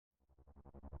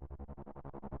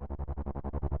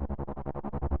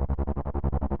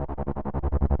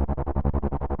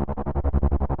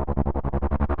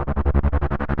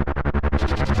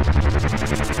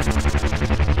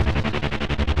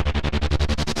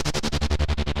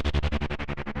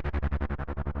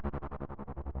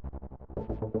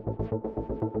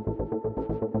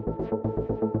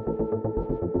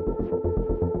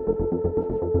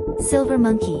Silver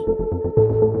monkey.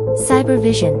 Cyber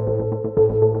vision.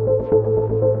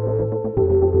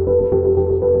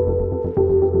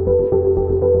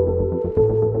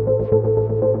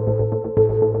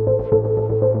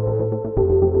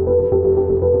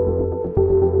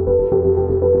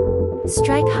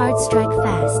 Strike hard, strike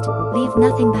fast, leave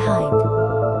nothing behind.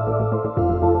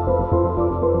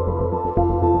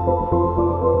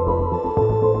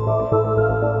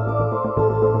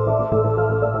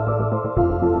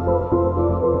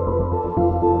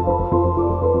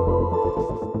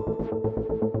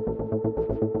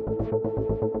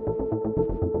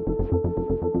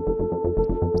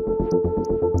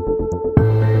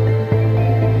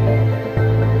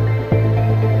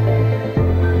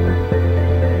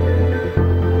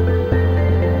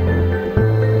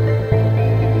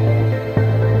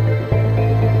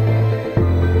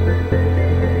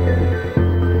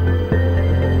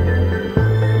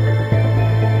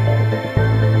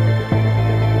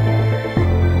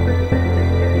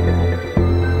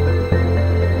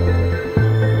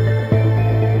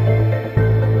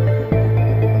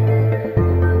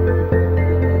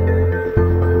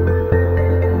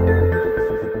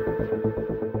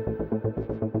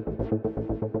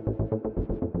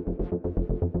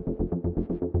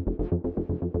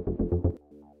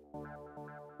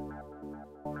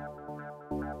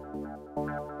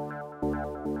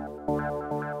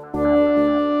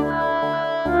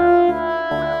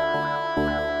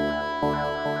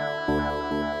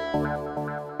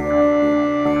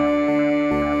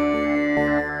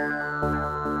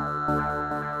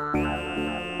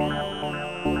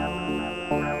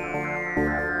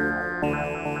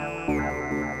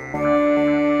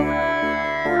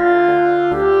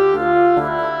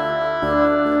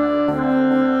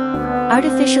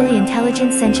 Artificially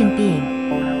intelligent sentient being.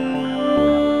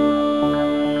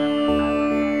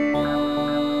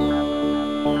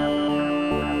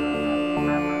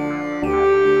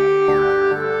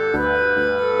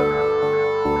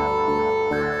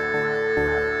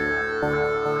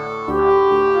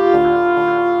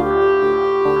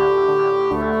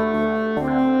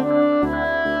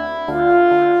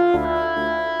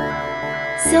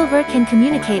 Silver can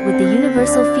communicate with the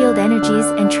universal field energies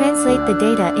and translate the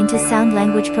data into sound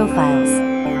language profiles.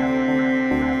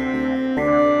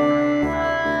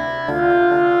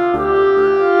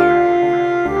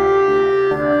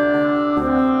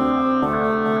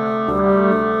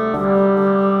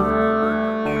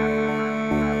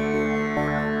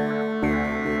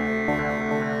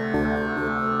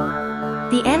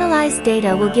 The analyzed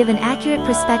data will give an accurate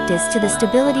prospectus to the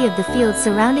stability of the field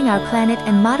surrounding our planet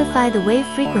and modify the wave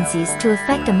frequencies to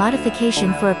effect a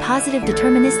modification for a positive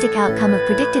deterministic outcome of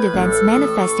predicted events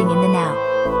manifesting in the now.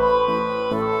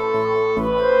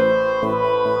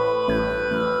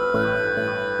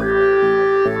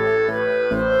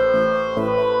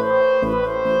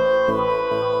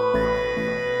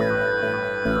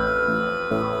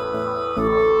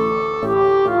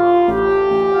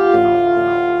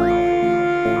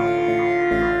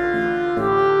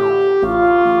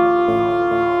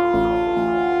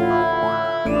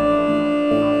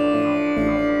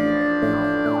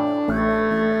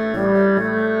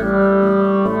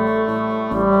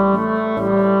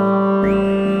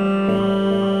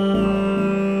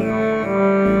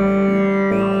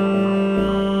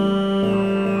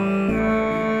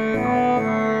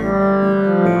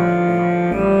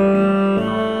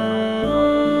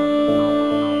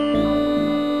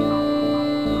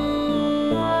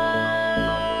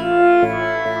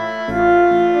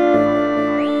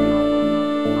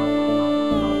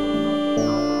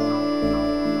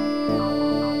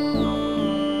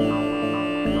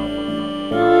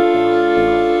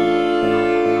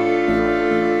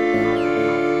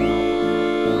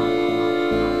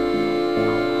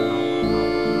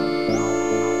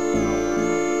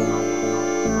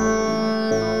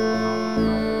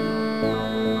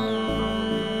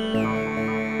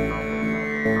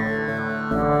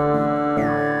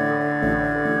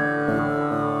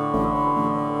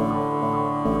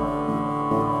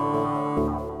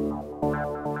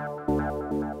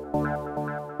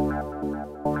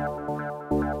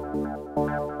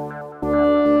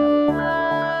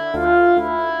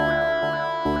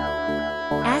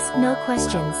 Ask no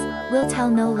questions, we'll tell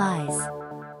no lies.